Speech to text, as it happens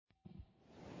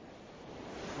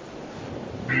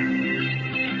Hey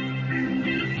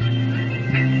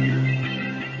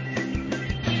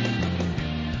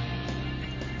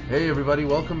everybody,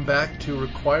 welcome back to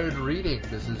Required Reading.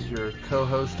 This is your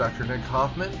co-host, Dr. Nick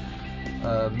Hoffman.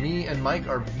 Me and Mike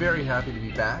are very happy to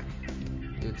be back.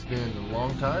 It's been a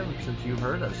long time since you've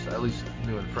heard us, at least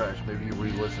new and fresh. Maybe you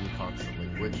re-listen constantly,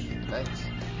 which, thanks.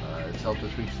 It's helped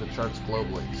us reach the charts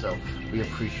globally, so we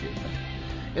appreciate that.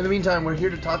 In the meantime, we're here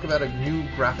to talk about a new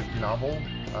graphic novel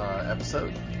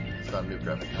episode. It's not a new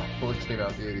graphic novel, it came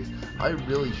out in the 80s. I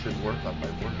really should work on my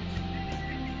words.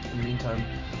 In the meantime,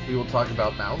 we will talk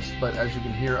about Mouse, but as you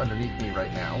can hear underneath me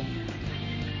right now,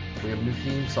 we have a new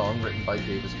theme song written by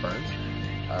Davis Burns.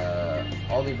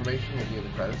 All the information will be in the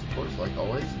credits, of course, like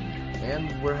always,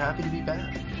 and we're happy to be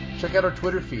back. Check out our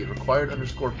Twitter feed,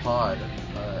 required_pod,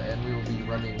 and we will be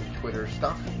running Twitter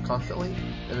stuff constantly.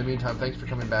 In the meantime, thanks for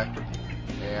coming back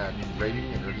and rating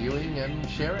and reviewing and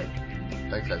sharing.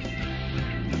 Thanks, guys.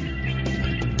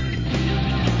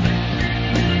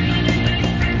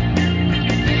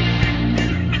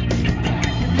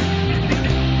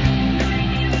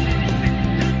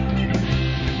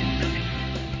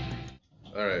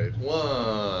 Alright,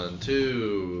 1,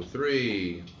 2,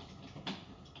 3.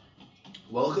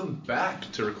 Welcome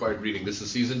back to Required Reading. This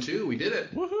is season 2. We did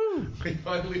it. Woohoo! We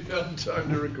finally found time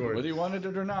to record. Whether you wanted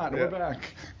it or not, Yeah. We're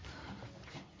back.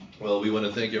 Well, we want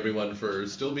to thank everyone for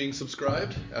still being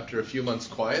subscribed after a few months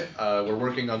quiet. We're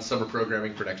working on summer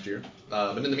programming for next year.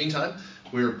 But in the meantime,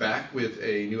 we're back with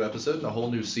a new episode and a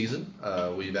whole new season.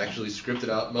 We've actually scripted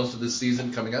out most of this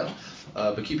season coming up.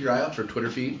 But keep your eye out for Twitter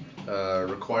feed,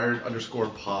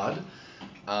 required_pod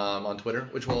on Twitter,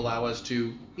 which will allow us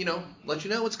to, let you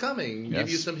know what's coming, Yes.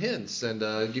 give you some hints, and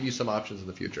give you some options in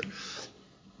the future.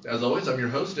 As always, I'm your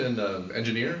host and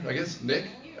engineer, I guess, Nick.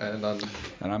 And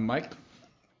I'm Mike.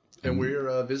 And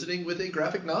we're visiting with a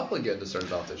graphic novel again to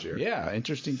start off this year. Yeah,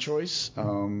 interesting choice.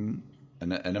 An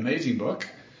amazing book,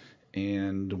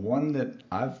 and one that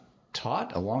I've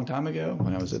taught a long time ago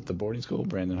when I was at the boarding school,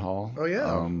 Brandon Hall. Oh,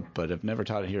 yeah. But I've never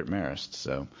taught it here at Marist.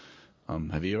 So,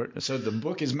 have you heard? So the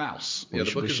book is Mouse. Yeah,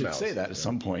 the book we is should Mouse. say that at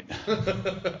some point.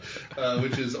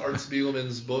 Which is Art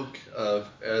Spiegelman's book,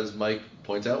 as Mike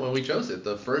points out when we chose it,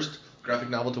 the first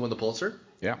graphic novel to win the Pulitzer.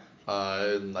 Yeah.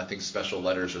 And I think Special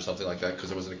Letters or something like that,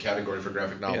 because it was in a category for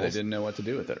graphic novels. Yeah, they didn't know what to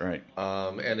do with it, right?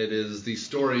 And it is the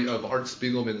story of Art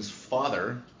Spiegelman's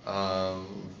father,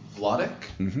 Vladek,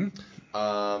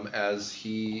 as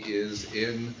he is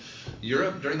in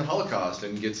Europe during the Holocaust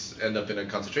and end up in a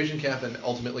concentration camp and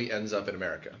ultimately ends up in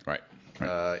America. Right.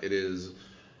 It is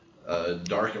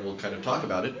dark, and we'll kind of talk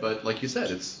about it, but like you said,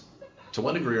 it's to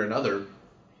one degree or another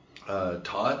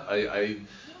taught. I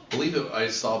believe that I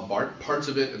saw parts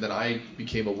of it, and then I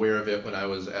became aware of it when I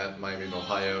was at Miami,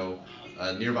 Ohio.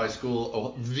 Nearby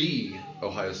school, the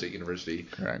Ohio State University,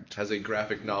 Correct. has a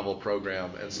graphic novel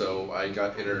program, and so I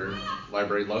got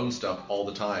interlibrary loan stuff all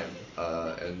the time,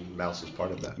 and Mouse was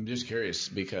part of that. I'm just curious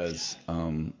because,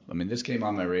 this came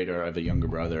on my radar. I have a younger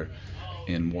brother.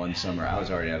 In one summer, I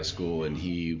was already out of school, and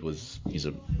he's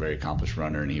a very accomplished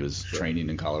runner, and he was training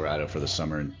in Colorado for the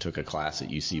summer and took a class at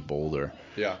UC Boulder.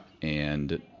 Yeah.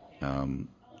 And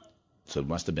so it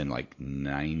must have been like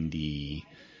 93-ish.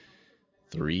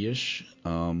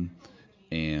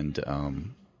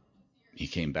 He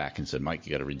came back and said, Mike,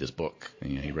 you got to read this book.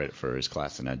 And he read it for his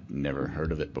class, and I'd never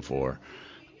heard of it before.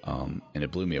 And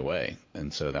it blew me away.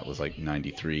 And so that was like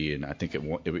 93, and I think it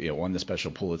won the special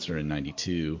Pulitzer in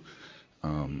 92.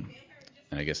 And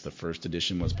I guess the first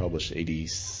edition was published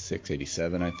 86,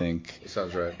 87, I think.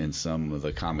 Sounds right. And some of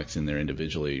the comics in there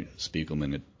individually,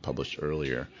 Spiegelman had published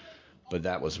earlier. But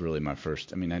that was really my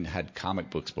first. I had comic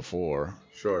books before.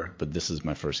 Sure. But this is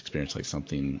my first experience, like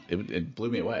something. It blew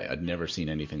me away. I'd never seen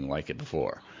anything like it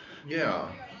before. Yeah.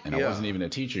 And I wasn't even a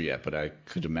teacher yet, but I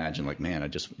could imagine, like, man,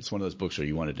 it's one of those books where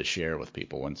you wanted to share with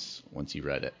people once you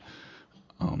read it.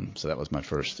 So that was my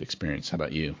first experience. How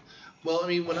about you? Well,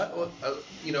 when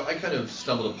I kind of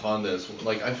stumbled upon this.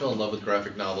 Like, I fell in love with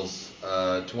graphic novels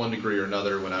to one degree or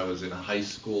another when I was in high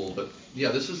school. But yeah,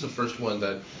 this is the first one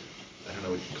that, I don't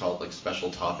know what you call it, like special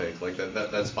topic, like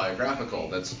that's biographical,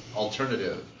 that's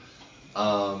alternative.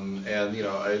 I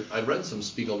read some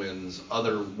Spiegelman's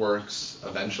other works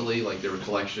eventually, like there were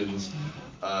collections,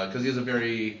 because he has a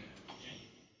very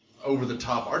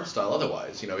over-the-top art style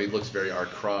otherwise. He looks very Art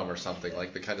Crumb or something,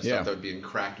 like the kind of stuff that would be in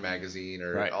Cracked magazine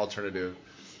or alternative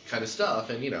kind of stuff.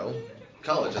 And,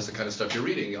 college, that's the kind of stuff you're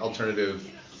reading, alternative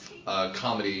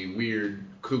comedy, weird,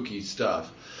 kooky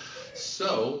stuff.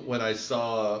 So when I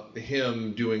saw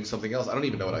him doing something else, I don't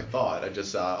even know what I thought. I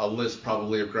just saw a list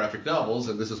probably of graphic novels,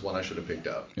 and this is one I should have picked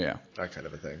up. Yeah. That kind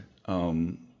of a thing.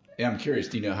 Yeah, I'm curious.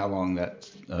 Do you know how long that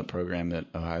program at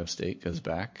Ohio State goes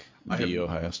back?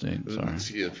 Ohio State.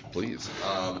 Sorry. Please.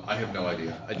 I have no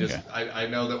idea. I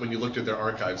know that when you looked at their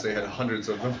archives, they had hundreds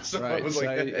of them. So right. I was like,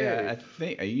 hey. Yeah, I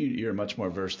think you're much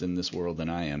more versed in this world than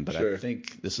I am, but Sure. I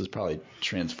think this is probably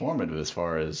transformative as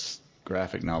far as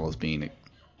graphic novels being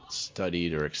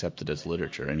studied or accepted as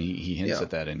literature, and he hints at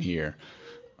that in here.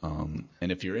 And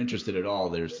if you're interested at all,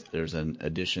 there's an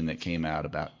edition that came out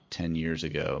about 10 years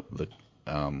ago.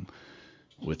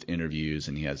 With interviews,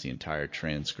 and he has the entire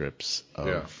transcripts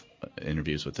of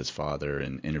interviews with his father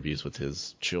and interviews with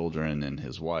his children and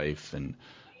his wife, and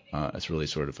it's really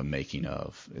sort of a making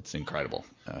of. It's incredible.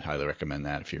 I highly recommend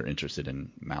that if you're interested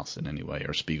in Maus in any way,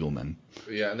 or Spiegelman.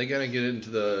 Yeah, and they kind of get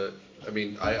into I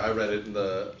read it in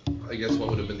I guess what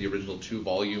would have been the original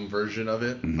 2-volume version of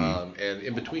it, and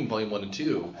in between volume 1 and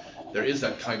 2, there is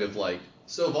that kind of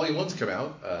so volume 1's come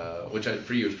out, which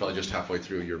for you is probably just halfway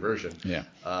through your version. Yeah.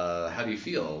 How do you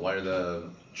feel? Why are the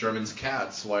Germans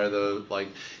cats? Why are the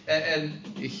and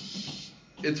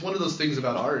it's one of those things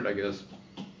about art, I guess,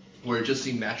 where it just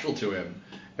seemed natural to him,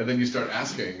 and then you start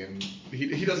asking, and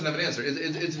he doesn't have an answer.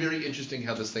 It's very interesting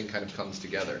how this thing kind of comes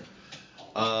together.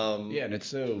 Yeah, and it's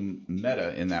so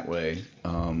meta in that way,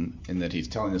 in that he's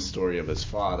telling the story of his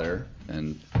father,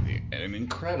 and an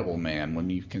incredible man when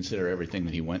you consider everything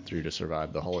that he went through to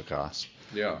survive the Holocaust.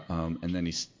 Yeah. And then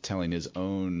he's telling his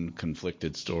own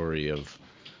conflicted story of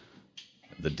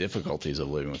the difficulties of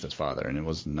living with his father, and it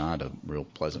was not a real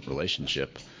pleasant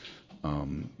relationship,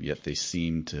 yet they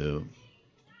seem to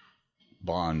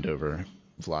bond over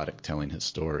Vladek telling his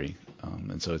story.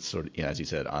 And so it's sort of, as you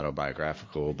said,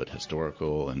 autobiographical but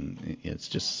historical, and it's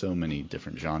just so many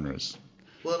different genres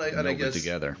melded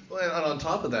together. Well, and on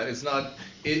top of that, it's not.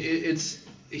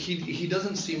 He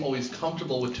doesn't seem always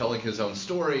comfortable with telling his own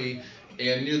story.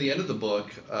 And near the end of the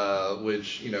book,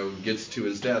 which gets to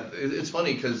his death, it's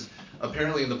funny because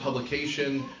apparently in the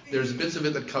publication, there's bits of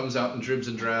it that comes out in dribs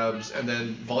and drabs, and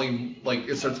then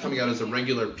it starts coming out as a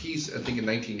regular piece, I think in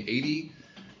 1980.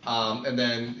 And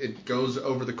then it goes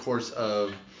over the course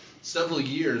of several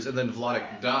years, and then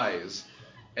Vladek dies,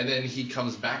 and then he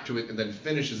comes back to it and then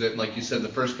finishes it. And like you said, the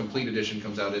first complete edition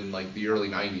comes out in the early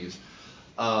 90s.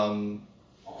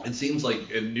 It seems like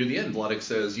near the end, Vladek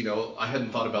says, I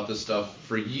hadn't thought about this stuff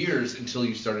for years until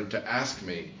you started to ask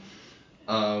me.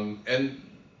 And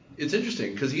it's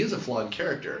interesting because he is a flawed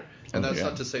character, and that's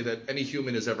not to say that any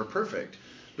human is ever perfect.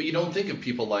 But you don't think of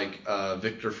people like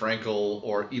Viktor Frankl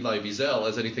or Elie Wiesel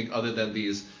as anything other than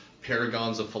these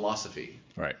paragons of philosophy.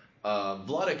 Right.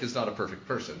 Vladek is not a perfect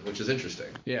person, which is interesting.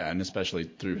 Yeah, and especially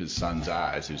through his son's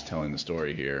eyes, who's telling the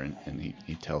story here, and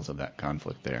he tells of that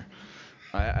conflict there.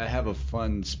 I have a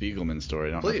fun Spiegelman story.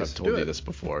 I don't know if I've told you this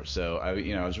before. So I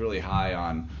was really high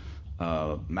on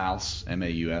Maus,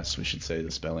 M-A-U-S, we should say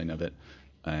the spelling of it,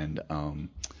 and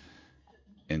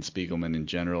Spiegelman in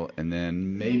general. And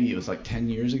then maybe it was 10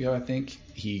 years ago, I think,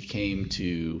 he came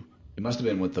to, it must have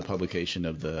been with the publication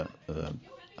of the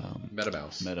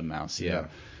MetaMaus, yeah,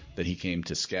 that he came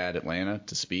to SCAD Atlanta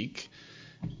to speak.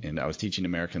 And I was teaching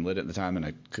American Lit at the time, and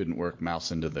I couldn't work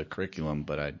Maus into the curriculum,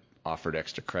 but I offered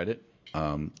extra credit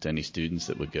to any students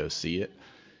that would go see it.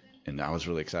 And I was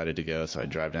really excited to go, so I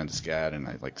drive down to SCAD, and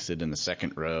I sit in the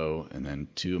second row, and then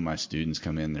two of my students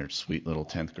come in. They're sweet little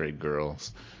 10th grade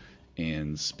girls.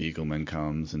 And Spiegelman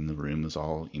comes, and the room is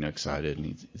all, excited, and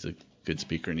he's a good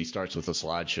speaker, and he starts with a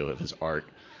slideshow of his art.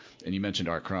 And you mentioned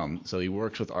Art Crumb, so he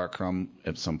works with Art Crumb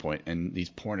at some point, and these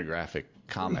pornographic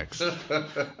comics.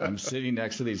 I'm sitting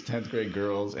next to these 10th grade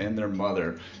girls and their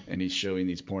mother, and he's showing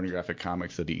these pornographic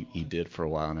comics that he did for a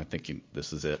while, and I'm thinking,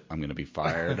 this is it, I'm going to be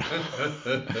fired.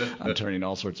 I'm turning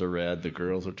all sorts of red, the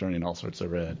girls are turning all sorts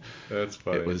of red. That's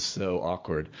funny. It was so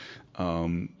awkward.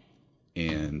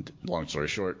 And long story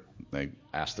short, I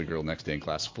asked the girl next day in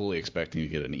class, fully expecting to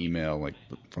get an email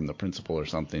from the principal or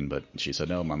something, but she said,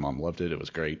 no, my mom loved it. It was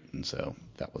great. And so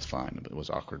that was fine. It was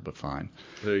awkward, but fine.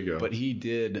 There you go. But he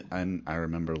did, and I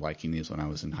remember liking these when I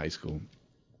was in high school.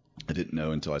 I didn't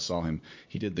know until I saw him.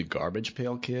 He did the Garbage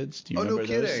Pail Kids. Do you remember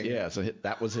those? Kidding. Yeah, so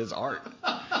that was his art.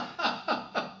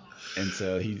 And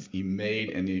so he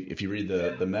made, and if you read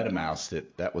the MetaMaus,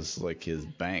 that was his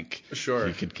bank. Sure.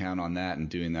 He could count on that and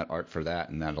doing that art for that,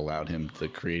 and that allowed him the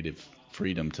creative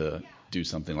freedom to do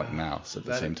something like Maus at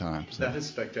the same time. So. That is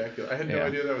spectacular. I had no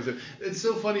idea that was it. It's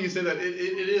so funny you say that.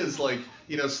 It is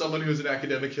someone who's an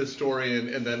academic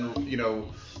historian and then,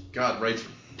 God, writes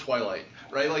Twilight,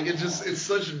 right? It's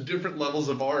such different levels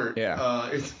of art. Yeah.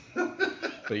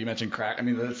 So you mentioned crack. I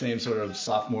mean, the same sort of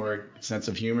sophomore sense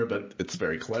of humor, but it's a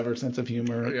very clever sense of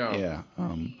humor. Yeah.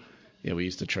 Yeah. We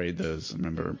used to trade those. I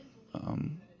remember,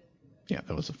 Yeah,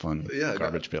 that was a fun Yeah,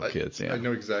 Garbage Pail Kids. Yeah, I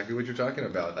know exactly what you're talking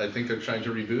about. I think they're trying to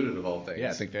reboot it, of all things. Yeah,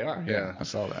 I think they are. Yeah. I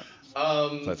saw that.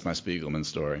 So that's my Spiegelman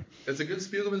story. It's a good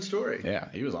Spiegelman story. Yeah,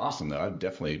 he was awesome though. I'd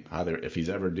definitely either, if he's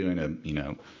ever doing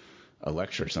a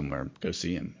lecture somewhere, go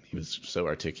see him. He was so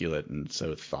articulate and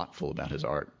so thoughtful about his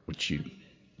art, which you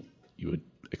would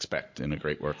expect in a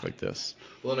great work like this.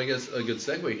 Well, and I guess a good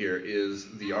segue here is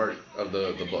the art of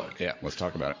the book. Yeah, let's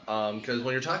talk about it. Because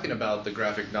when you're talking about the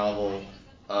graphic novel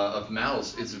of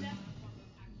Mouse,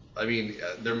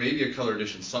 there may be a color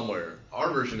edition somewhere. Our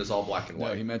version is all black and white.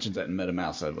 No, he mentions that in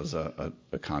MetaMouse. That was a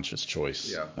conscious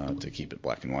choice to keep it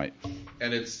black and white.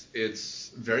 And it's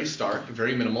very stark,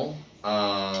 very minimal,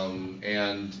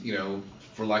 and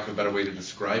for lack of a better way to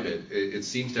describe it, it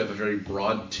seems to have a very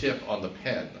broad tip on the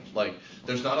pen. Like,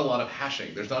 there's not a lot of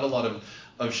hashing. There's not a lot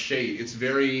of shade. It's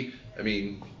very,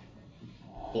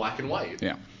 black and white.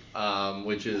 Yeah.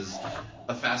 Which is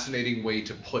a fascinating way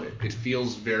to put it. It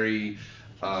feels very,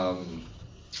 not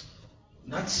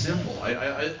simple.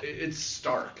 It's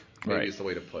stark, maybe is the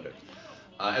way to put it.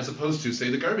 As opposed to, say,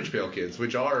 the Garbage Pail Kids,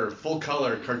 which are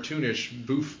full-color, cartoonish,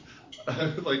 boof,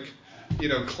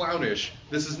 clownish.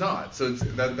 This is not. So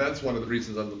that's one of the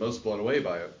reasons I'm the most blown away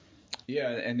by it. Yeah,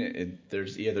 and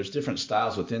there's different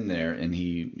styles within there, and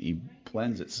he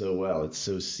blends it so well. It's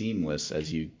so seamless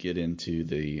as you get into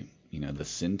the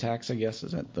syntax, I guess,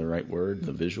 is that the right word?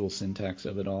 The visual syntax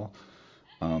of it all.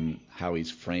 How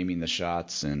he's framing the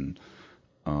shots, and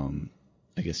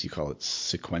I guess you call it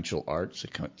sequential art,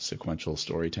 sequential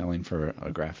storytelling for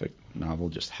a graphic novel,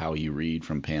 just how you read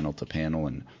from panel to panel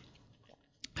and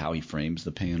how he frames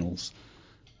the panels.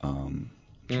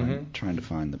 Trying to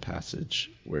find the passage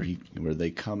where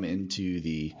they come into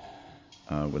the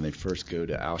when they first go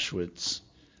to Auschwitz.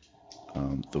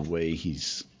 The way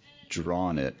he's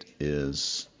drawn it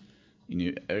is,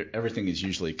 everything is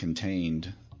usually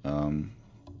contained.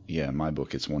 In my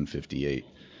book it's 158.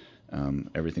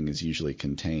 Everything is usually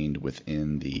contained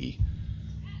within the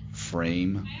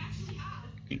frame,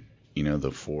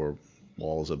 the four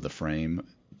walls of the frame.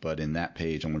 But in that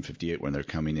page on 158, when they're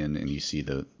coming in and you see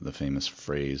the famous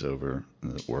phrase over,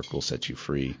 "The work will set you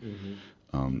free,"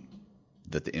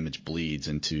 that the image bleeds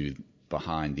into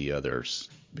behind the others,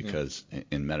 because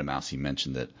in MetaMouse he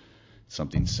mentioned that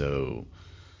something so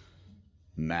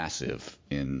massive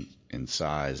in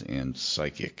size and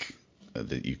psychic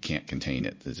that you can't contain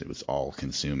it. It was all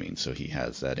consuming. So he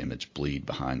has that image bleed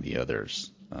behind the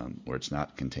others, where it's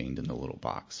not contained in the little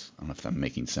box. I don't know if I'm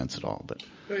making sense at all, but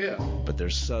but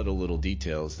there's subtle little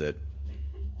details that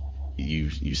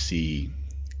you see,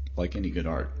 like any good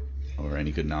art or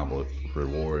any good novel, it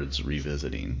rewards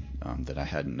revisiting, that I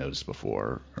hadn't noticed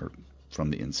before, or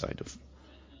from the insight of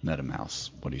MetaMouse,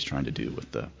 what he's trying to do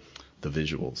with the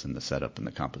visuals and the setup and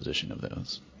the composition of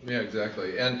those. Yeah,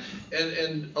 exactly. And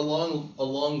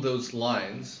along those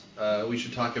lines, we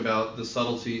should talk about the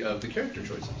subtlety of the character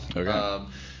choices. Okay.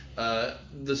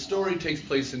 The story takes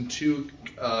place in two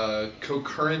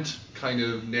concurrent kind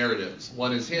of narratives.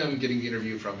 One is him getting the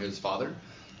interview from his father,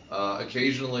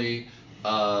 occasionally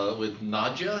with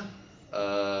Nadja,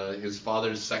 his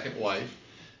father's second wife,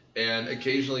 and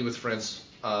occasionally with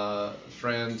Francois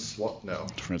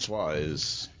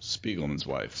is Spiegelman's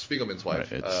wife.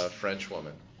 Right, French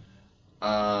woman.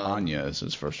 Anya is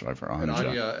his first wife, or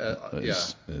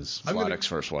Anja is Vladek's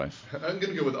first wife. I'm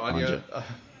going to go with Anya.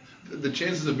 The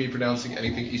chances of me pronouncing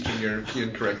anything Eastern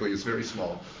European correctly is very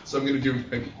small, so I'm going to do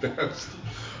my best.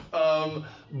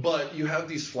 But you have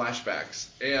these flashbacks,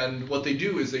 and what they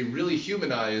do is they really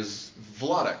humanize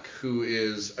Vladek, who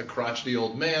is a crotchety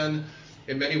old man.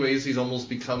 In many ways, he's almost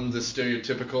become the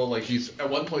stereotypical, like he's, at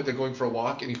one point they're going for a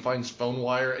walk and he finds phone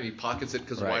wire and he pockets it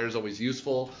because wire is always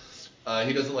useful.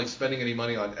 He doesn't like spending any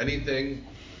money on anything.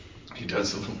 He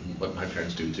does what my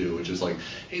parents do too, which is like,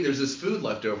 hey, there's this food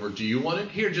left over. Do you want it?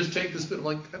 Here, just take this food. I'm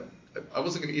like, I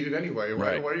wasn't going to eat it anyway.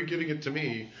 Why are you giving it to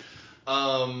me?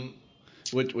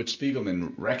 Which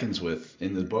Spiegelman reckons with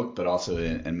in the book, but also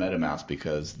in MetaMouse,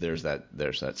 because there's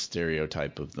that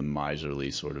stereotype of the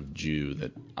miserly sort of Jew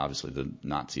that obviously the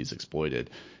Nazis exploited,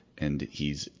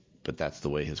 but that's the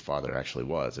way his father actually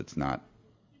was. It's not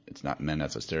meant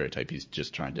as a stereotype. He's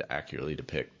just trying to accurately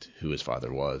depict who his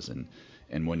father was,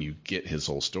 and when you get his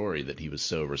whole story, that he was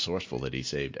so resourceful that he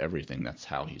saved everything. That's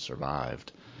how he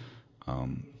survived.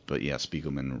 But yeah,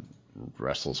 Spiegelman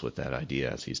wrestles with that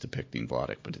idea as he's depicting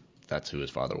Vladek, but that's who his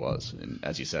father was, and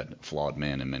as you said, a flawed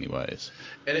man in many ways.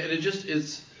 And it just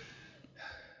is.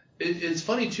 It's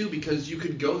funny too, because you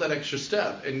could go that extra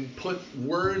step and put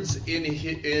words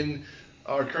in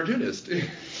our cartoonist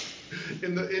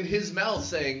in his mouth,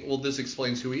 saying, "Well, this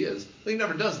explains who he is." But he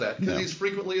never does that because he's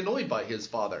frequently annoyed by his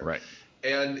father. Right.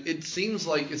 And it seems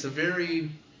like it's a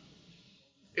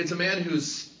man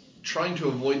who's trying to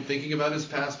avoid thinking about his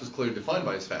past, was clearly defined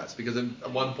by his past, because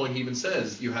at one point he even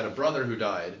says, you had a brother who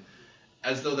died,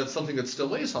 as though that's something that still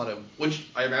weighs on him, which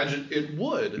I imagine it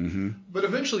would. Mm-hmm. But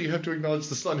eventually you have to acknowledge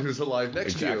the son who's alive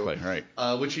next to you. Exactly,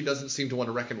 right. Which he doesn't seem to want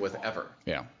to reckon with ever.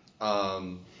 Yeah.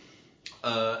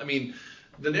 I mean,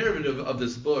 the narrative of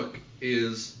this book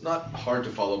is not hard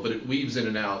to follow, but it weaves in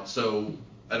and out. So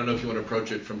I don't know if you want to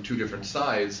approach it from two different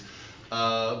sides,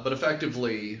 but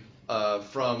effectively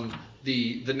from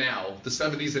the now, the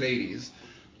 70s and 80s,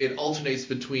 it alternates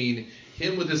between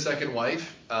him with his second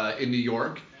wife in New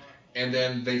York, and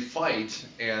then they fight,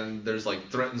 and there's like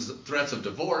threats of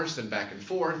divorce and back and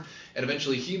forth, and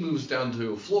eventually he moves down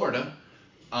to Florida,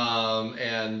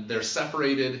 and they're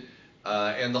separated,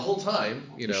 and the whole time,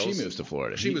 you know... She moves to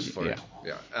Florida. She moves to Florida,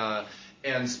 yeah.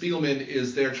 And Spiegelman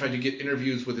is there trying to get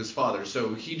interviews with his father,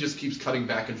 so he just keeps cutting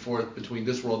back and forth between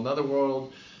this world and another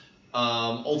world.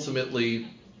 Ultimately,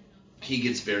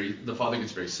 the father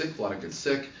gets very sick, Vladik gets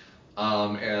sick,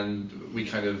 and we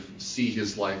kind of see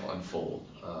his life unfold.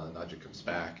 Nadja comes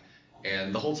back,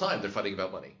 and the whole time they're fighting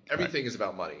about money. Everything is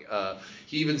about money.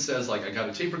 He even says, like, I got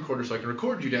a tape recorder so I can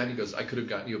record you, Dad. He goes, I could have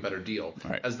gotten you a better deal.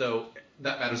 Right. As though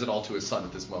that matters at all to his son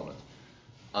at this moment.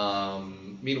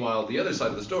 Meanwhile, the other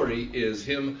side of the story is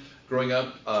him growing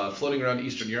up, floating around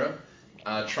Eastern Europe,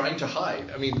 trying to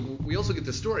hide. I mean, we also get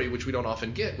this story, which we don't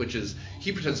often get, which is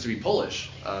he pretends to be Polish,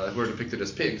 who are depicted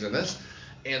as pigs in this.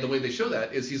 And the way they show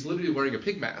that is he's literally wearing a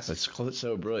pig mask. That's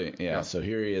so brilliant. Yeah. So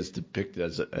here he is depicted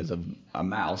as a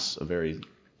mouse, a very,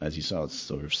 as you saw, it's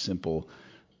sort of simple,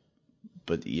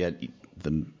 but yet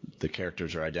the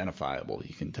characters are identifiable.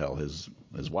 You can tell his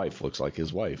wife looks like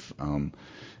his wife.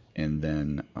 And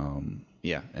then and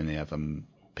they have a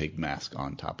pig mask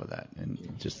on top of that,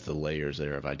 and just the layers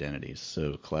there of identity is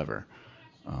so clever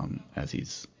as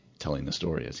he's telling the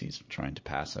story, as he's trying to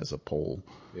pass as a Pole.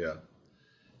 Yeah.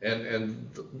 And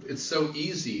it's so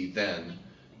easy then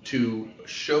to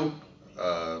show,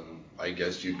 I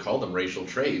guess you'd call them racial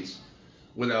traits,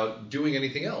 without doing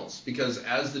anything else. Because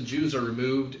as the Jews are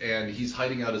removed and he's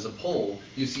hiding out as a Pole,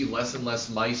 you see less and less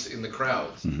mice in the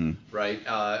crowds, right?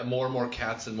 More and more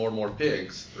cats and more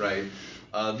pigs, right?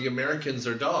 The Americans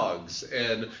are dogs.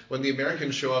 And when the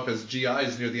Americans show up as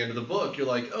GIs near the end of the book, you're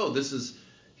like, oh, this is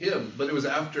him. But it was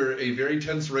after a very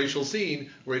tense racial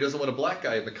scene where he doesn't want a black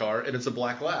guy in the car, and it's a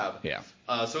black lab. Yeah.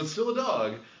 So it's still a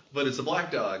dog, but it's a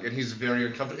black dog, and he's very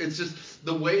uncomfortable. It's just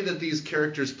the way that these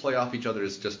characters play off each other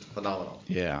is just phenomenal.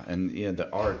 Yeah, and the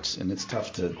art, and it's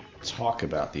tough to talk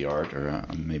about the art, or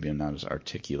maybe I'm not as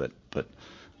articulate, but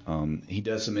he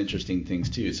does some interesting things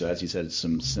too. So as you said,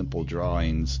 some simple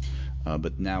drawings,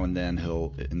 but now and then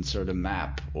he'll insert a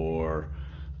map, or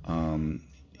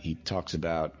he talks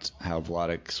about how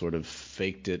Vladik sort of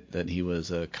faked it that he was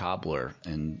a cobbler,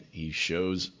 and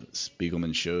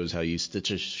Spiegelman shows how you stitch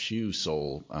a shoe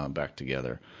sole back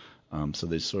together. So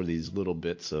there's sort of these little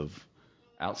bits of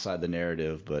outside the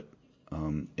narrative, but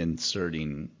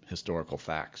inserting historical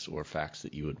facts or facts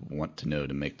that you would want to know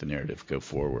to make the narrative go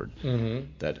forward.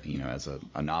 That, as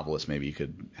a novelist, maybe you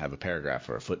could have a paragraph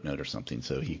or a footnote or something.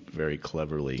 So he very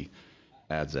cleverly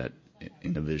adds that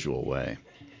in a visual way.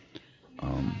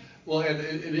 Well, and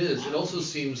it is. It also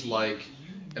seems like,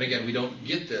 and again, we don't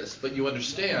get this, but you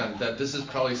understand that this is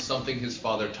probably something his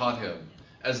father taught him,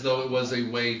 as though it was a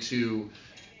way to,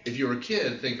 if you were a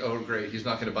kid, think, oh, great, he's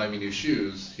not going to buy me new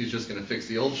shoes. He's just going to fix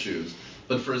the old shoes.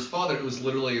 But for his father, it was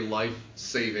literally a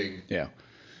life-saving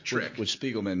trick. Which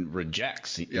Spiegelman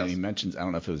rejects. He mentions, I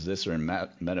don't know if it was this or in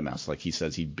MetaMouse, like he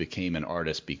says he became an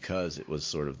artist because it was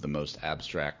sort of the most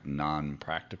abstract,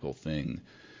 non-practical thing.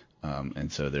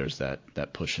 And so there's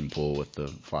that push and pull with the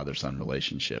father-son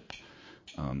relationship.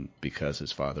 Because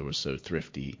his father was so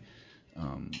thrifty,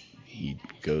 he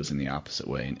goes in the opposite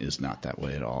way and is not that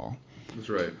way at all. That's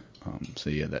right. So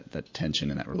that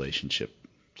tension in that relationship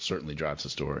certainly drives the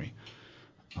story.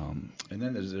 And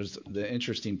then there's the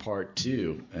interesting part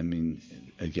too. I mean,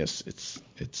 I guess it's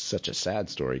such a sad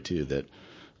story too that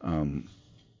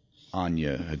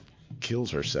Anya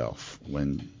kills herself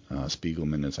when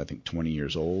Spiegelman is, I think, 20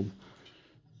 years old.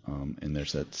 And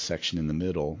there's that section in the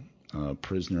middle,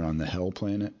 Prisoner on the Hell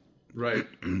Planet. Right.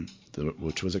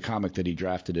 Which was a comic that he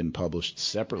drafted and published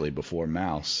separately before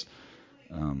Mouse,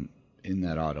 in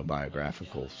that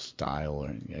autobiographical style,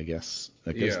 or I guess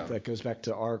that goes back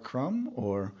to R. Crumb,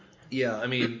 or... Yeah, I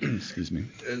mean... Excuse me.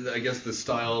 I guess the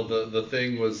style, the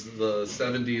thing was the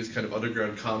 70s kind of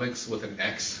underground comics with an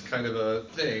X kind of a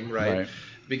thing, right?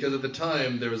 Because at the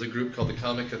time, there was a group called the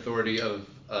Comic Authority of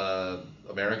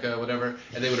America, whatever,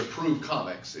 and they would approve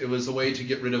comics. It was a way to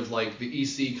get rid of like the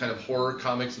EC kind of horror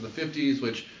comics of the 50s,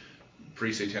 which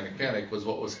pre-Satanic Panic was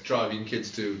what was driving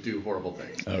kids to do horrible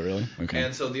things. Oh, really? Okay.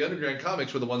 And so the underground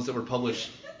comics were the ones that were published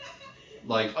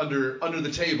like under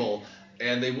the table,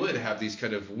 and they would have these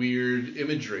kind of weird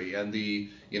imagery. And the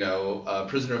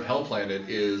Prisoner of Hell Planet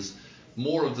is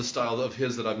more of the style of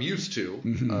his that I'm used to,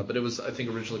 but it was, I think,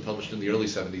 originally published in the early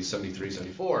 70s, 73,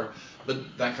 74,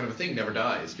 but that kind of a thing never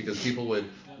dies because people would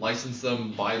license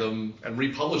them, buy them, and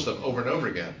republish them over and over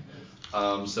again.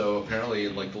 So apparently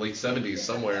in like the late 70s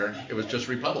somewhere, it was just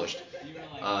republished,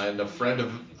 and a friend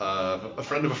of a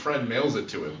friend mails it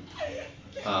to him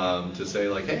to say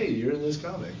like, hey, you're in this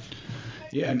comic.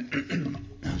 Yeah, and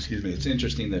excuse me. It's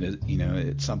interesting that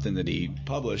it's something that he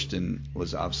published and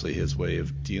was obviously his way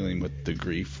of dealing with the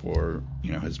grief for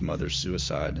his mother's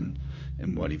suicide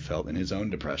and what he felt in his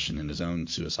own depression and his own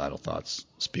suicidal thoughts.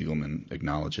 Spiegelman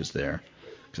acknowledges there,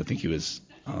 because I think he was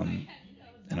in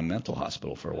a mental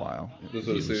hospital for a while.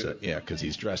 Yeah, because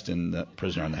he's dressed in the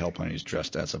Prisoner on the Hell Planet. He's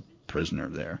dressed as a prisoner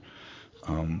there.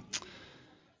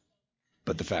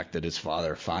 But the fact that his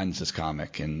father finds this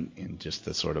comic and just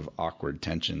the sort of awkward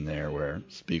tension there where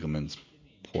Spiegelman's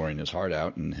pouring his heart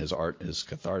out and his art is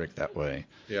cathartic that way.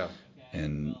 Yeah.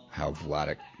 And how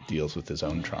Vladik deals with his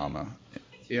own trauma.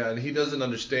 Yeah, and he doesn't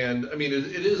understand. I mean, it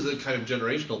is a kind of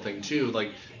generational thing, too.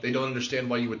 Like, they don't understand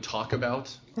why you would talk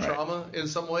about trauma in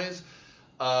some ways.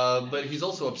 But he's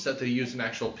also upset that he used an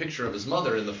actual picture of his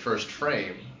mother in the first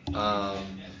frame,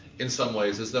 in some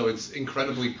ways, as though it's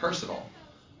incredibly personal.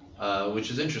 Which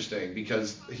is interesting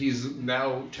because he's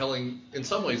now telling, in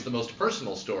some ways, the most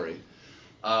personal story.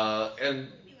 And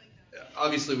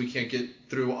obviously we can't get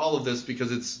through all of this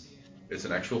because it's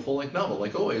an actual full-length novel,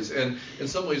 like always. And in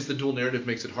some ways the dual narrative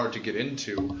makes it hard to get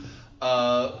into.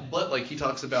 But like he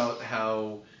talks about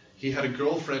how he had a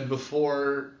girlfriend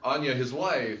before Anya, his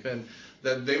wife, and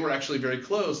that they were actually very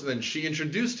close, and then she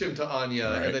introduced him to Anya,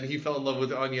 and then he fell in love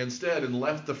with Anya instead and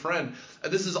left the friend.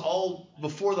 And this is all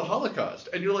before the Holocaust.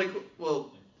 And you're like,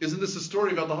 well, isn't this a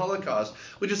story about the Holocaust?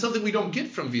 Which is something we don't get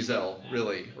from Wiesel,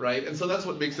 really, right? And so that's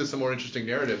what makes this a more interesting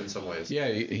narrative in some ways. Yeah,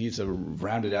 he's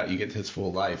rounded out. You get his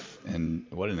full life, and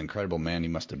what an incredible man he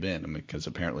must have been. I mean, because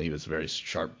apparently he was a very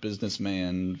sharp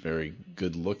businessman, very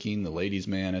good-looking, the ladies'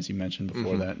 man, as you mentioned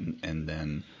before that, and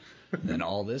then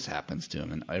all this happens to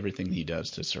him, and everything he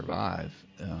does to survive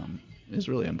is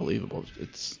really unbelievable.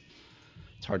 It's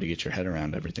hard to get your head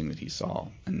around everything that he saw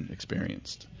and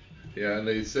experienced. Yeah, and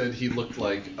they said he looked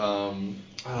like,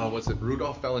 what's it,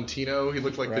 Rudolph Valentino? He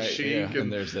looked like the Sheik. Yeah.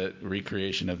 And there's that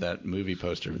recreation of that movie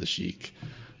poster of the Sheik.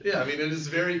 Yeah, I mean, it is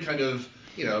very kind of,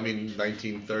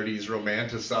 1930s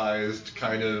romanticized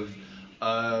kind of,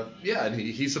 and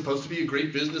he's supposed to be a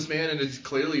great businessman, and is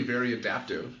clearly very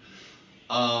adaptive.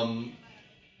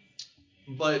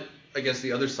 But I guess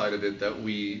the other side of it that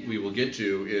we will get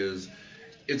to is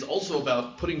it's also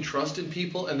about putting trust in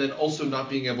people and then also not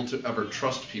being able to ever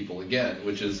trust people again,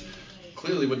 which is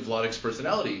clearly what Vladik's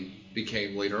personality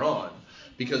became later on.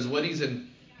 Because when he's in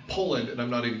Poland, and I'm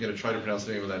not even going to try to pronounce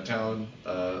the name of that town,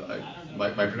 my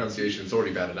pronunciation is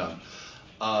already bad enough,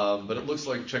 but it looks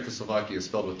like Czechoslovakia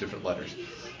spelled with different letters.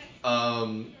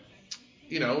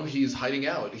 He's hiding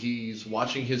out. He's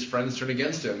watching his friends turn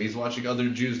against him. He's watching other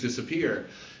Jews disappear.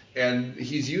 And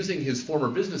he's using his former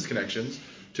business connections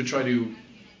to try to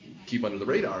keep under the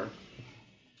radar.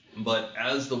 But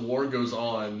as the war goes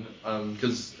on,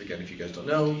 because, again, if you guys don't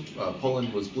know,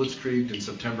 Poland was blitzkrieged in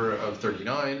September of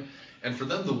 39, and for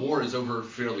them the war is over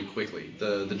fairly quickly.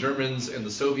 The Germans and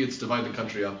the Soviets divide the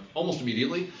country up almost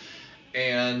immediately,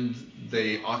 and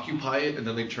they occupy it, and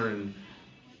then they turn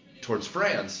towards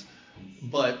France.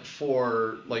 But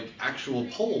for actual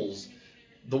Poles,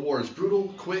 the war is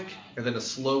brutal, quick, and then a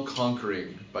slow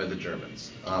conquering by the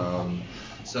Germans.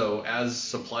 So as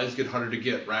supplies get harder to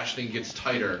get, rationing gets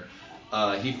tighter,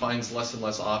 he finds less and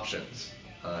less options.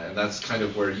 And that's kind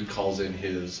of where he calls in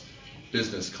his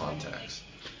business contacts.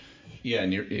 Yeah,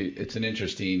 and it's an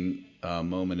interesting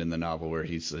moment in the novel where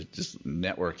he's just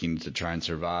networking to try and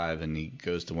survive, and he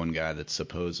goes to one guy that's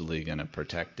supposedly going to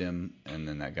protect him, and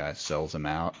then that guy sells him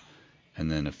out. And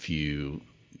then a few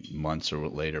months or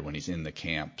later, when he's in the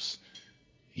camps,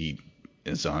 he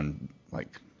is on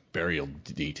burial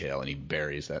detail, and he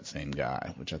buries that same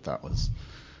guy, which I thought was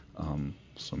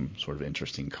some sort of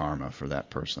interesting karma for that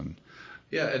person.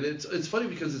 Yeah, and it's funny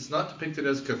because it's not depicted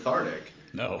as cathartic.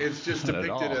 No, it's just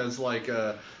depicted as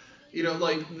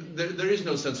there is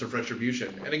no sense of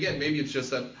retribution. And again, maybe it's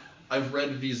just that I've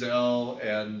read Wiesel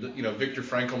and Viktor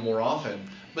Frankl more often,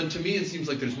 but to me it seems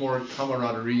like there's more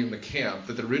camaraderie in the camp,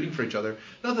 that they're rooting for each other.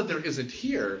 Not that there isn't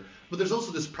here, But there's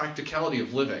also this practicality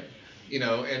of living,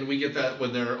 and we get that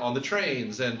when they're on the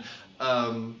trains, and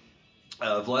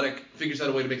Vladek figures out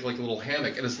a way to make like a little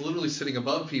hammock, and it's literally sitting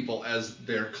above people as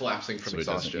they're collapsing from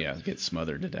exhaustion. Get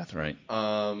smothered to death, right?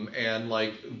 And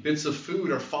like bits of food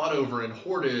are fought over and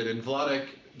hoarded, and Vladek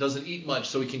doesn't eat much,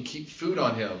 so he can keep food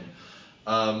on him.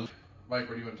 Mike,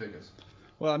 where do you want to take us?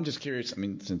 Well, I'm just curious. I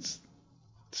mean, since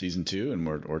season 2, and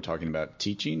we're talking about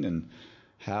teaching, and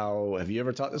how have you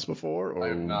ever taught this before, or I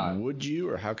have not. Would you,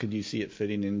 or how could you see it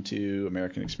fitting into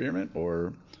American Experiment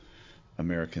or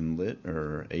American Lit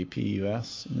or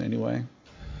AP/US in any way?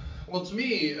 Well, to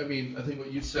me, I mean, I think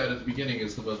what you said at the beginning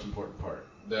is the most important part.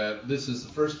 That this is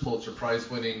the first Pulitzer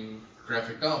Prize-winning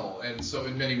graphic novel, and so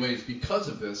in many ways, because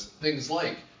of this, things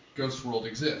like Ghost World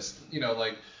exist.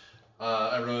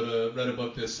 I read a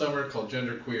book this summer called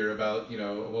Genderqueer about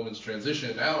a woman's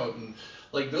transition out, and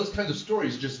like those kinds of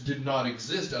stories just did not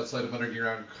exist outside of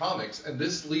underground comics, and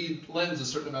this lends a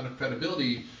certain amount of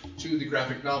credibility to the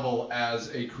graphic novel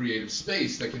as a creative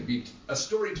space that can be a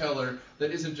storyteller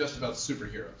that isn't just about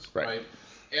superheroes, right?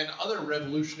 And other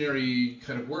revolutionary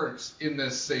kind of works in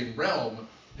this same realm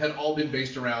had all been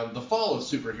based around the fall of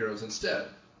superheroes instead.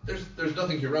 There's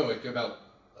nothing heroic about.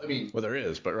 Well, there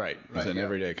is, but he's an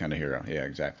everyday kind of hero. Yeah,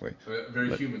 exactly. A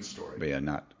very human story. But yeah,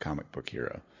 not comic book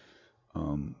hero.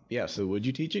 So would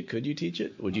you teach it? Could you teach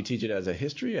it? Would you teach it as a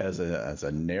history, as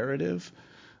a narrative,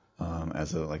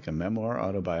 as a memoir,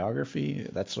 autobiography?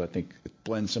 That's what I think it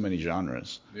blends so many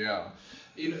genres. Yeah.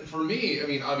 For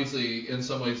me, obviously, in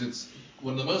some ways, it's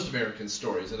one of the most American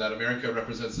stories, and that America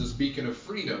represents this beacon of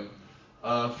freedom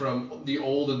from the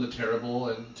old and the terrible,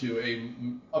 and to a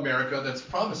America that's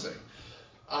promising.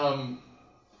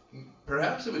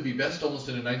 Perhaps it would be best almost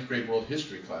in a 9th grade world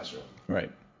history classroom.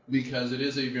 Right. Because it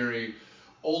is a very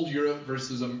old Europe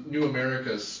versus a new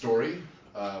America story.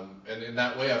 And in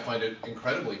that way, I find it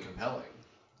incredibly compelling.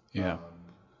 Yeah.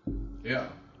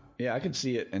 Yeah, I could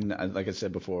see it. And like I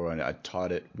said before, I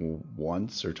taught it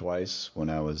once or twice when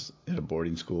I was at a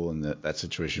boarding school, and that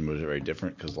situation was very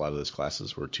different because a lot of those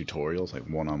classes were tutorials, like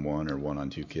one-on-one or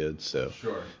one-on-two kids. So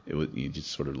sure. You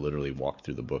just sort of literally walk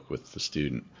through the book with the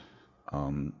student.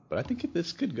 But I think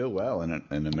this could go well in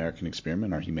an American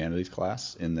Experiment, our humanities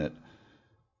class, in that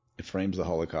it frames the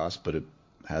Holocaust, but it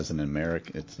has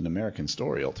it's an American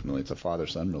story ultimately. It's a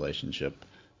father-son relationship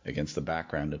against the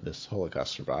background of this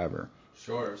Holocaust survivor.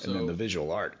 Sure. And then the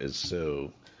visual art is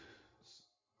so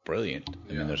brilliant.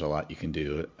 I mean, there's a lot you can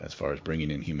do as far as bringing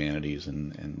in humanities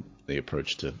and the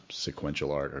approach to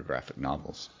sequential art or graphic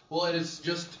novels. Well, and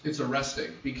it's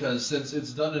arresting because since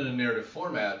it's done in a narrative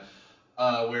format,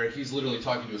 where he's literally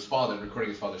talking to his father and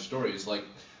recording his father's stories, like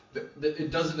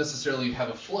it doesn't necessarily have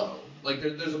a flow. Like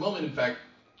there's a moment, in fact,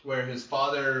 where his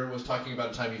father was talking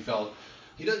about a time he felt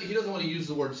he doesn't want to use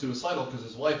the word suicidal because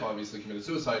his wife obviously committed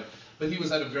suicide, but he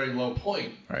was at a very low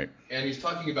point. Right. And he's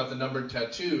talking about the numbered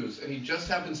tattoos, and he just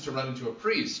happens to run into a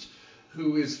priest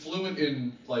who is fluent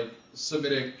in like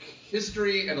Semitic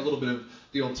history and a little bit of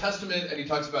the Old Testament, and he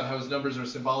talks about how his numbers are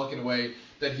symbolic in a way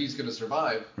that he's going to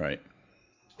survive. Right.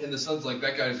 And the son's like,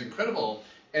 that guy is incredible.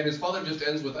 And his father just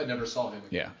ends with, I never saw him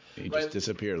again. Yeah, he just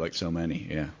disappeared like so many,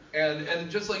 yeah.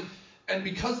 And just like, and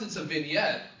because it's a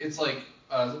vignette, it's like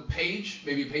a page,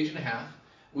 maybe a page and a half.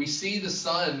 We see the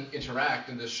son interact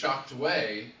in this shocked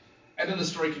way, and then the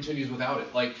story continues without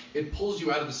it. Like, it pulls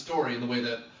you out of the story in the way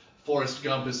that Forrest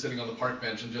Gump is sitting on the park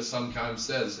bench and just sometimes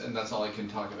says, and that's all I can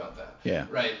talk about that. Yeah.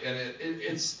 Right, and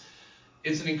it's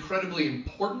an incredibly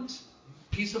important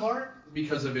piece of art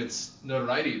because of its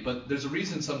notoriety, but there's a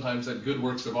reason sometimes that good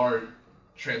works of art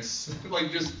just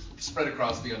spread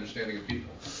across the understanding of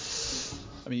people.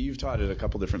 I mean, you've taught at a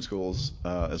couple different schools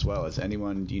as well. As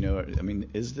anyone,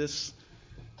 is this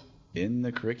in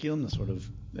the curriculum, the sort of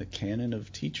the canon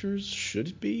of teachers? Should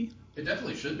it be? It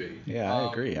definitely should be. Yeah, I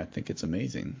agree. I think it's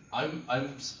amazing. I'm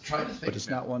trying to think. But it's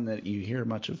not one that you hear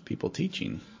much of people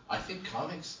teaching. I think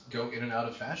comics go in and out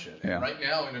of fashion. Yeah. And right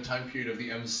now, in a time period of the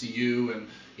MCU and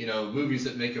movies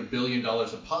that make $1 billion a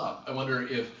pop, I wonder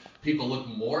if people look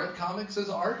more at comics as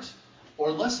art or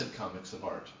less at comics of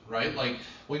art, right? Like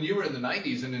when you were in the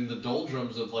 90s and in the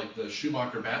doldrums of like the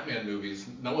Schumacher Batman movies,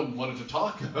 no one wanted to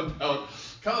talk about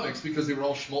comics because they were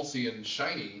all schmaltzy and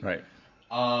shiny. Right.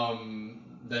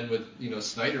 Then with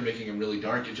Snyder making them really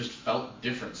dark, it just felt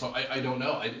different. So I don't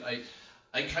know.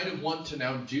 I kind of want to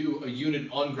now do a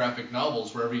unit on graphic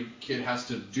novels where every kid has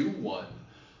to do one,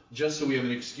 just so we have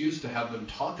an excuse to have them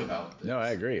talk about this. No, I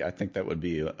agree. I think that would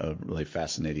be a really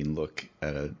fascinating look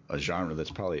at a genre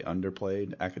that's probably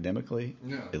underplayed academically,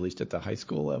 at least at the high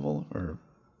school level, or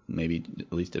maybe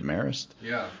at least at Marist.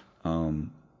 Yeah.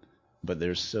 but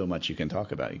there's so much you can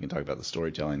talk about. You can talk about the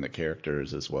storytelling, the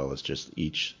characters, as well as just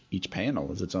each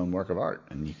panel is its own work of art,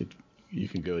 and you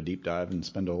could go a deep dive and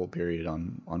spend a whole period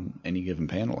on any given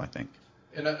panel, I think.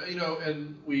 And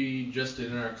and we just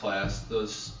did in our class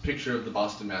this picture of the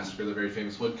Boston Massacre, the very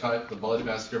famous woodcut, the Bloody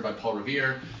Massacre by Paul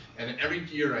Revere. And every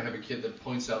year I have a kid that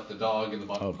points out the dog in the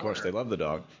bottom. Oh, of course, they love the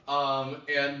dog.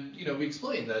 And we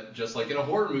explain that just like in a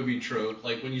horror movie trope,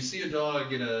 like when you see a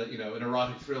dog in an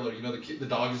erotic thriller, the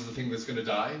dog is the thing that's going to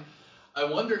die. I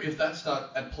wonder if that's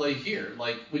not at play here.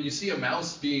 Like when you see a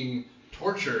mouse being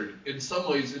tortured, in some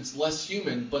ways it's less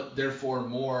human, but therefore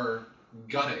more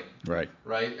gutting. Right.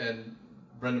 Right. And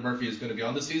Brendan Murphy is going to be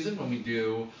on this season when we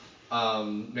do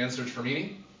Man's Search for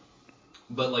Meaning.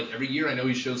 But like every year I know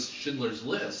he shows Schindler's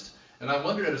List. And I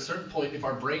wonder at a certain point if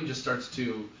our brain just starts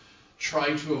to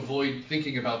try to avoid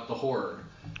thinking about the horror.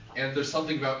 And there's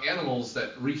something about animals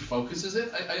that refocuses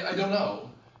it. I don't know.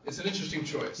 It's an interesting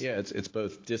choice. Yeah, it's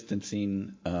both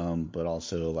distancing, but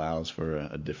also allows for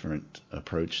a different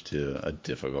approach to a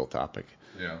difficult topic.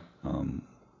 Yeah.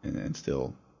 And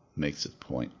still makes its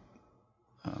point.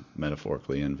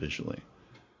 Metaphorically and visually.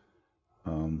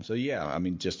 So yeah, I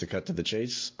mean, just to cut to the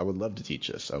chase, I would love to teach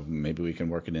this. Maybe we can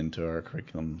work it into our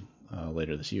curriculum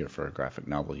later this year for a graphic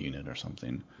novel unit or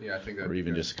something. Yeah, I think that. Or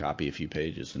even just copy a few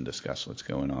pages and discuss what's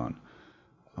going on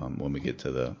when we get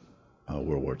to the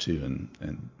World War II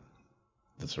and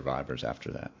the survivors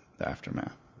after that, the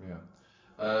aftermath.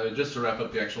 Yeah. Just to wrap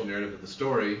up the actual narrative of the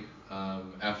story,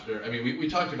 we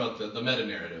talked about the meta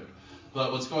narrative.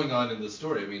 But what's going on in the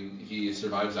story? I mean, he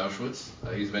survives Auschwitz.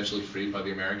 He's eventually freed by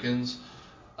the Americans.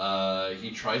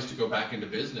 He tries to go back into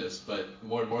business, but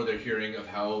more and more they're hearing of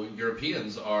how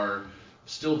Europeans are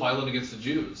still violent against the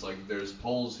Jews. Like there's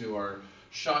Poles who are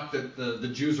shocked that the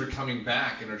Jews are coming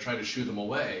back and are trying to shoo them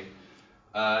away.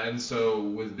 And so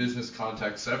with business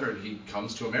contacts severed, he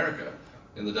comes to America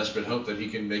in the desperate hope that he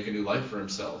can make a new life for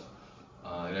himself.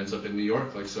 And ends up in New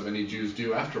York like so many Jews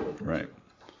do after World War II. Right.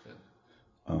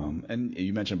 And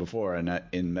you mentioned before, in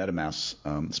MetaMouse,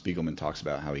 Spiegelman talks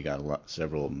about how he got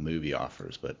several movie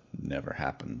offers, but never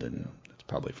happened, and it's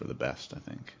probably for the best, I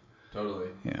think. Totally.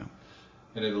 Yeah.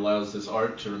 And it allows this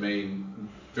art to remain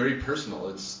very personal.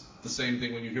 It's the same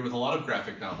thing when you hear with a lot of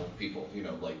graphic novel people,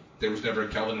 like there was never a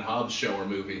Calvin and Hobbes show or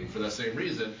movie for that same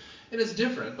reason. And it's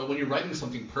different, but when you're writing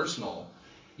something personal,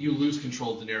 you lose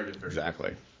control of the narrative very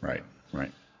Exactly. Right.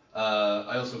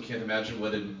 I also can't imagine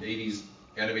what an 80s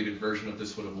animated version of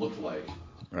this would have looked like.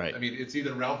 Right. I mean, it's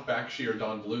either Ralph Bakshi or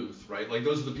Don Bluth, right? Like,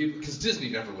 those are the people, because Disney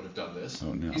never would have done this.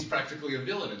 Oh, no. He's practically a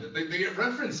villain in it. They get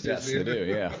referenced Disney. Yes, they do,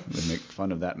 yeah. They make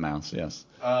fun of that mouse, yes.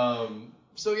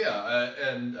 So, yeah,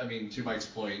 and, I mean, to Mike's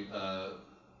point,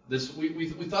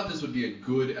 we thought this would be a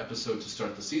good episode to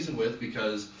start the season with,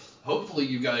 because hopefully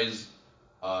you guys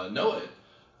know it.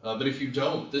 But if you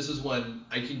don't, this is when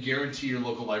I can guarantee your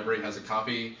local library has a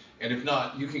copy, and if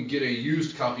not, you can get a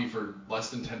used copy for less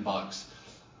than $10.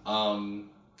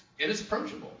 And it's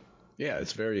approachable. Yeah,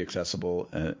 it's very accessible,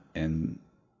 and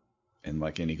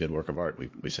like any good work of art,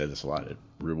 we say this a lot, it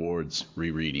rewards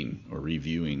rereading or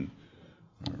reviewing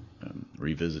or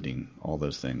revisiting, all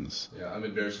those things. Yeah, I'm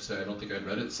embarrassed to say I don't think I've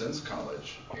read it since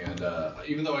college, and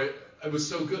even though it was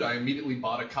so good, I immediately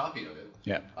bought a copy of it.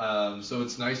 Yeah. So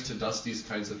it's nice to dust these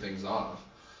kinds of things off.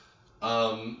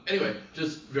 Anyway,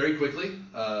 just very quickly,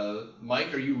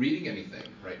 Mike, are you reading anything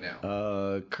right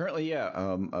now? Currently, yeah.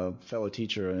 A fellow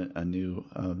teacher, a new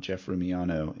Jeff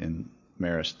Rumiano in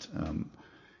Marist,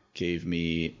 gave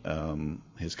me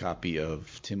his copy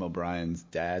of Tim O'Brien's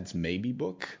Dad's Maybe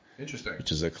book. Interesting.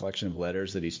 Which is a collection of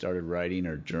letters that he started writing,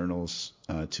 or journals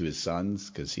to his sons,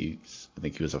 because I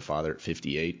think he was a father at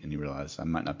 58, and he realized I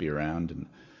might not be around,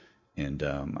 and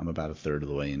I'm about a third of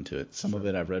the way into it. Some of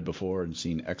it I've read before and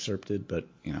seen excerpted, but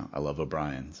I love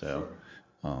O'Brien, so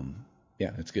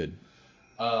yeah, it's good.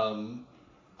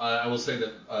 I will say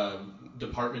that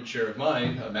department chair of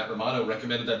mine, Matt Romano,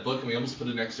 recommended that book, and we almost put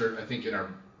an excerpt, I think, in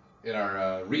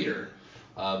our reader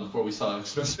before we saw how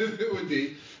expensive it would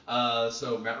be.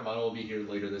 So Matt Romano will be here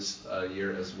later this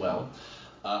year as well.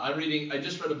 I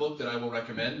just read a book that I will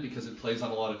recommend because it plays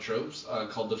on a lot of tropes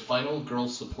called The Final Girl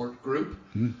Support Group,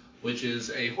 which is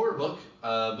a horror book,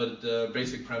 but the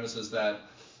basic premise is that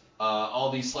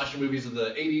all these slasher movies of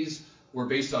the 80s were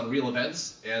based on real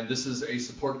events, and this is a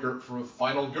support group for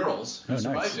final girls who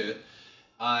survived it.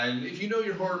 And if you know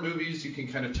your horror movies, you can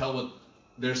kind of tell what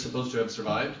they're supposed to have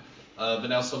survived, but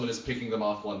now someone is picking them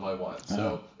off one by one.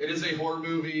 So it is a horror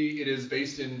movie. It is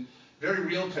based in very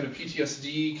real kind of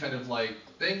PTSD kind of like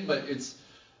thing, but it's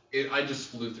I just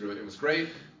flew through it. It was great.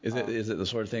 Is it the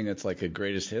sort of thing that's like a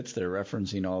greatest hits? They're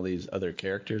referencing all these other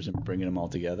characters and bringing them all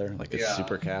together, like a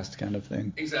super cast kind of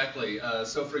thing? Exactly.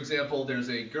 So, for example, there's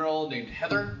a girl named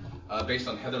Heather, based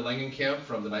on Heather Langenkamp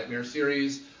from the Nightmare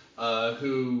series,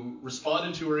 who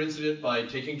responded to her incident by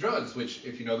taking drugs, which,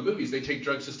 if you know the movies, they take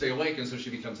drugs to stay awake, and so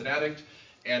she becomes an addict.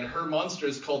 And her monster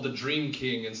is called the Dream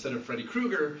King instead of Freddy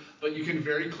Krueger, but you can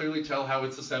very clearly tell how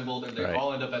it's assembled, and they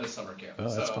all end up at a summer camp.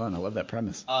 Oh, that's fun. I love that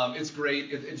premise. It's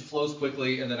great. It flows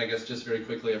quickly, and then I guess just very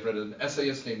quickly, I've read an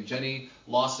essayist named Jenny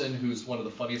Lawson, who's one of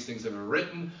the funniest things I've ever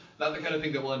written. Not the kind of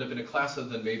thing that will end up in a class other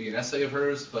than maybe an essay of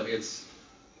hers, but it's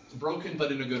broken,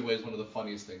 but in a good way, is one of the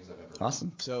funniest things I've ever read.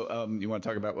 Awesome. So you want to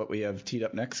talk about what we have teed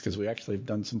up next? Because we actually have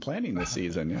done some planning this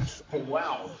season, yes.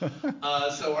 Wow.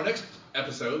 So our next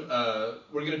episode,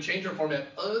 we're going to change our format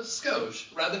a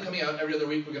skosh. Rather than coming out every other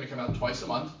week, we're going to come out twice a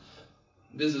month.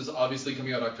 This is obviously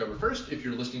coming out October 1st. If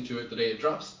you're listening to it the day it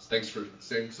drops, thanks for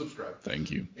saying subscribe.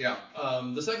 Thank you. Yeah.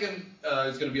 The second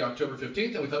is going to be October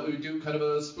 15th, and we thought we would do kind of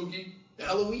a spooky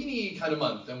Halloween-y kind of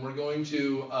month, and we're going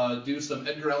to do some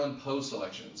Edgar Allan Poe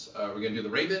selections. We're going to do The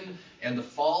Raven and The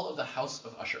Fall of the House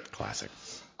of Usher. Classic.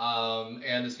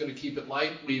 And it's going to keep it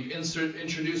light. We've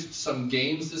introduced some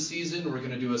games this season. We're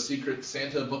going to do a secret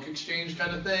Santa book exchange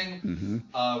kind of thing. Mm-hmm.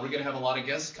 We're going to have a lot of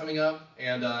guests coming up,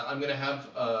 and I'm going to have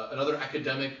another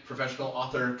academic professional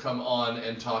author come on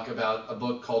and talk about a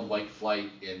book called White Flight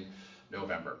in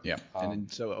November. Yeah,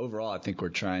 and so overall, I think we're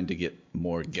trying to get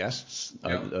more guests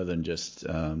other than just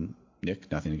Nick.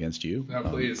 Nothing against you. No,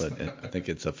 please. But I think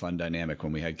it's a fun dynamic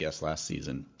when we had guests last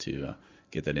season to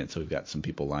get that in. So we've got some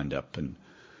people lined up and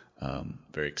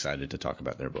very excited to talk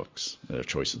about their books, their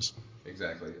choices.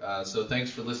 Exactly. So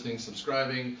thanks for listening,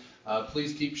 subscribing.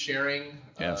 Please keep sharing.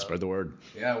 Yeah, spread the word.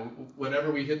 Yeah,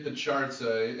 whenever we hit the charts,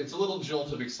 it's a little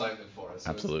jolt of excitement for us. So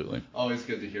absolutely. Always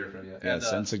good to hear from you. Yeah, and,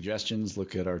 send suggestions.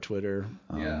 Look at our Twitter.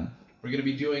 Yeah. We're going to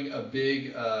be doing a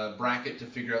big bracket to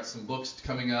figure out some books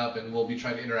coming up, and we'll be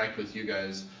trying to interact with you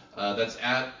guys. That's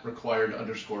at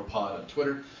required_pod on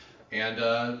Twitter.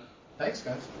 And thanks,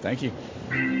 guys. Thank you.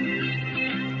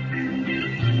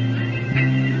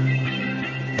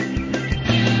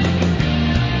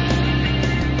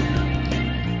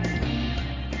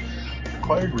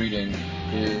 Required Reading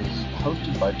is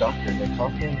hosted by Dr. Nick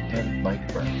Hoffman and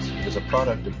Mike Burns. It is a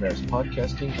product of Marist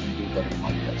Podcasting and Blue Letter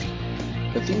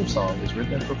Podcasting. The theme song is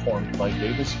written and performed by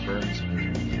Davis Burns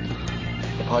Moon.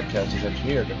 The podcast is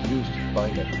engineered and produced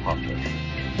by Nick Hoffman.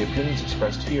 The opinions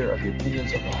expressed here are the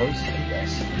opinions of the hosts and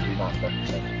guests and do not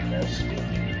represent Marist School.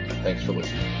 Thanks for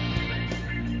listening.